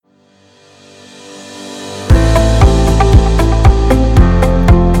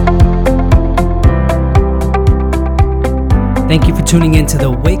tuning into the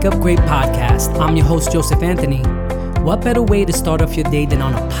Wake Up Great podcast. I'm your host, Joseph Anthony. What better way to start off your day than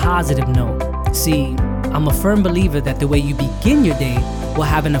on a positive note? See, I'm a firm believer that the way you begin your day will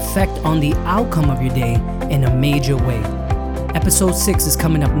have an effect on the outcome of your day in a major way. Episode 6 is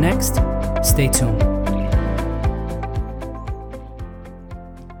coming up next. Stay tuned.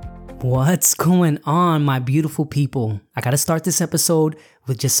 What's going on, my beautiful people? I gotta start this episode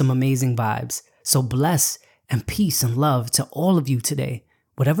with just some amazing vibes. So bless and peace and love to all of you today.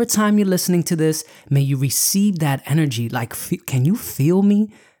 Whatever time you're listening to this, may you receive that energy. Can you feel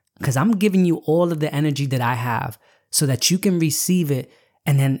me? Because I'm giving you all of the energy that I have so that you can receive it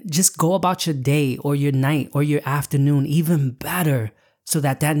and then just go about your day or your night or your afternoon even better so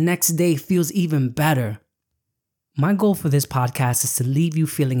that next day feels even better. My goal for this podcast is to leave you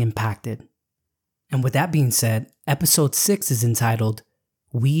feeling impacted. And with that being said, episode 6 is entitled,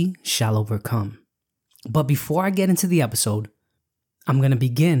 We Shall Overcome. But before I get into the episode, I'm going to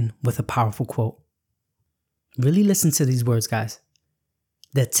begin with a powerful quote. Really listen to these words, guys.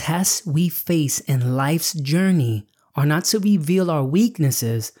 The tests we face in life's journey are not to reveal our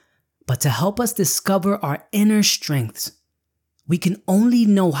weaknesses, but to help us discover our inner strengths. We can only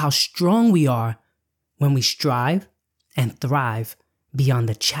know how strong we are when we strive and thrive beyond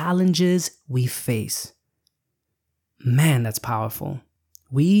the challenges we face. Man, that's powerful.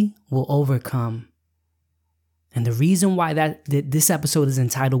 We will overcome. And the reason why this episode is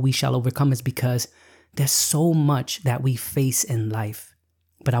entitled We Shall Overcome is because there's so much that we face in life.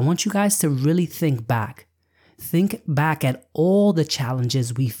 But I want you guys to really think back. Think back at all the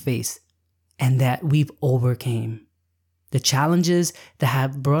challenges we face and that we've overcame. The challenges that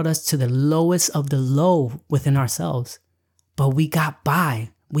have brought us to the lowest of the low within ourselves. But we got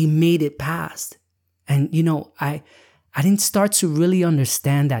by. We made it past. And I didn't start to really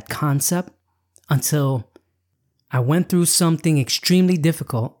understand that concept until I went through something extremely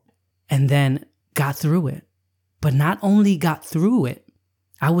difficult and then got through it. But not only got through it,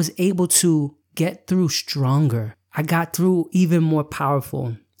 I was able to get through stronger. I got through even more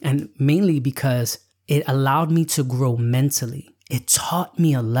powerful, and mainly because it allowed me to grow mentally. It taught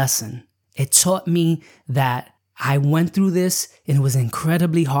me a lesson. It taught me that I went through this and it was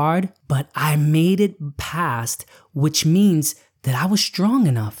incredibly hard, but I made it past, which means that I was strong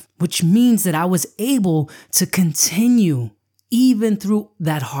enough, which means that I was able to continue even through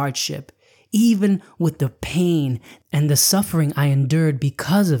that hardship, even with the pain and the suffering I endured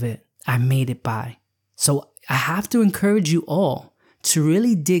because of it. I made it by. So I have to encourage you all to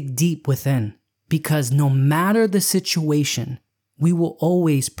really dig deep within, because no matter the situation, we will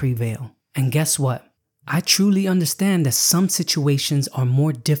always prevail. And guess what? I truly understand that some situations are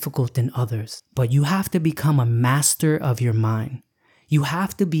more difficult than others, but you have to become a master of your mind. You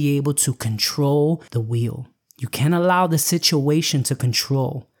have to be able to control the wheel. You can't allow the situation to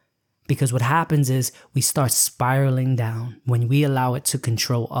control, because what happens is we start spiraling down when we allow it to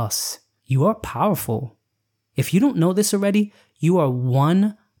control us. You are powerful. If you don't know this already, you are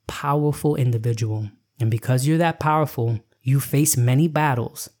one powerful individual. And because you're that powerful, you face many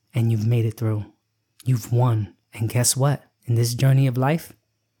battles and you've made it through. You've won. And guess what? In this journey of life,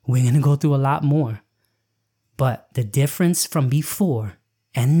 we're going to go through a lot more. But the difference from before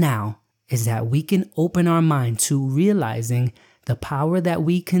and now is that we can open our mind to realizing the power that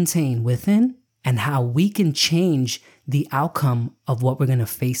we contain within and how we can change the outcome of what we're going to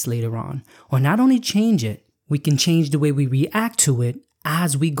face later on. Or not only change it, we can change the way we react to it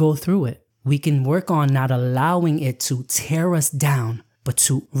as we go through it. We can work on not allowing it to tear us down, but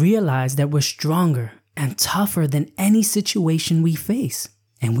to realize that we're stronger and tougher than any situation we face.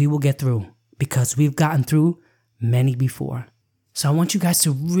 And we will get through because we've gotten through many before. So I want you guys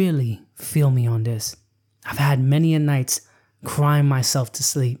to really feel me on this. I've had many a nights crying myself to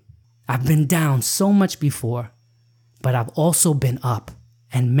sleep. I've been down so much before, but I've also been up.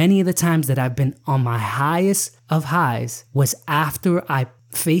 And many of the times that I've been on my highest of highs was after I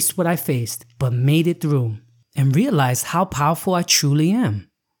faced what I faced, but made it through and realized how powerful I truly am.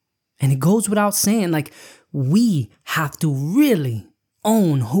 And it goes without saying, we have to really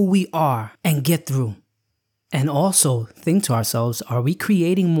own who we are and get through. And also think to ourselves, are we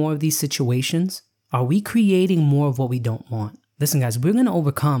creating more of these situations? Are we creating more of what we don't want? Listen, guys, we're going to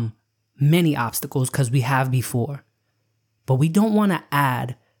overcome many obstacles because we have before. But we don't want to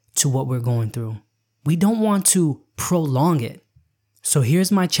add to what we're going through. We don't want to prolong it. So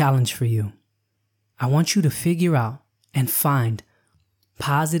here's my challenge for you. I want you to figure out and find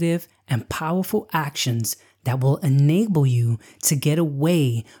positive and powerful actions that will enable you to get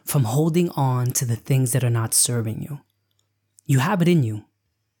away from holding on to the things that are not serving you. You have it in you.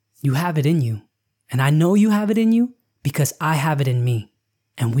 You have it in you. And I know you have it in you because I have it in me,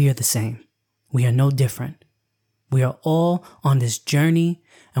 and we are the same. We are no different. We are all on this journey,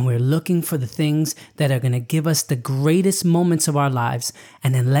 and we're looking for the things that are going to give us the greatest moments of our lives,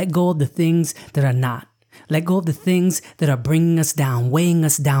 and then let go of the things that are not. Let go of the things that are bringing us down, weighing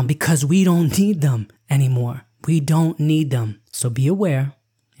us down, because we don't need them anymore. We don't need them. So be aware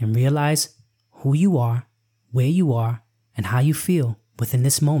and realize who you are, where you are, and how you feel within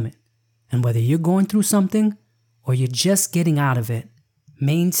this moment. And whether you're going through something or you're just getting out of it,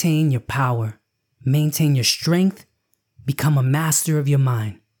 maintain your power, maintain your strength, become a master of your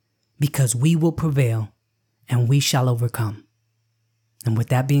mind, because we will prevail and we shall overcome. And with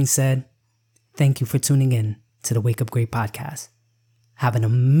that being said, thank you for tuning in to the Wake Up Great podcast. Have an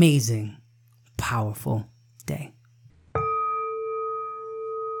amazing, powerful day.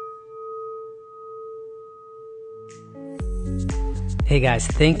 Hey guys,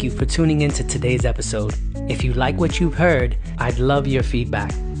 thank you for tuning in to today's episode. If you like what you've heard, I'd love your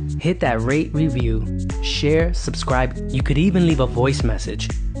feedback. Hit that rate, review, share, subscribe. You could even leave a voice message.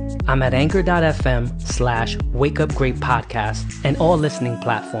 I'm at anchor.fm/wakeupgreatpodcast and all listening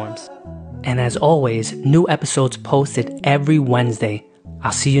platforms. And as always, new episodes posted every Wednesday.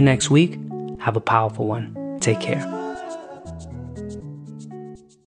 I'll see you next week. Have a powerful one. Take care.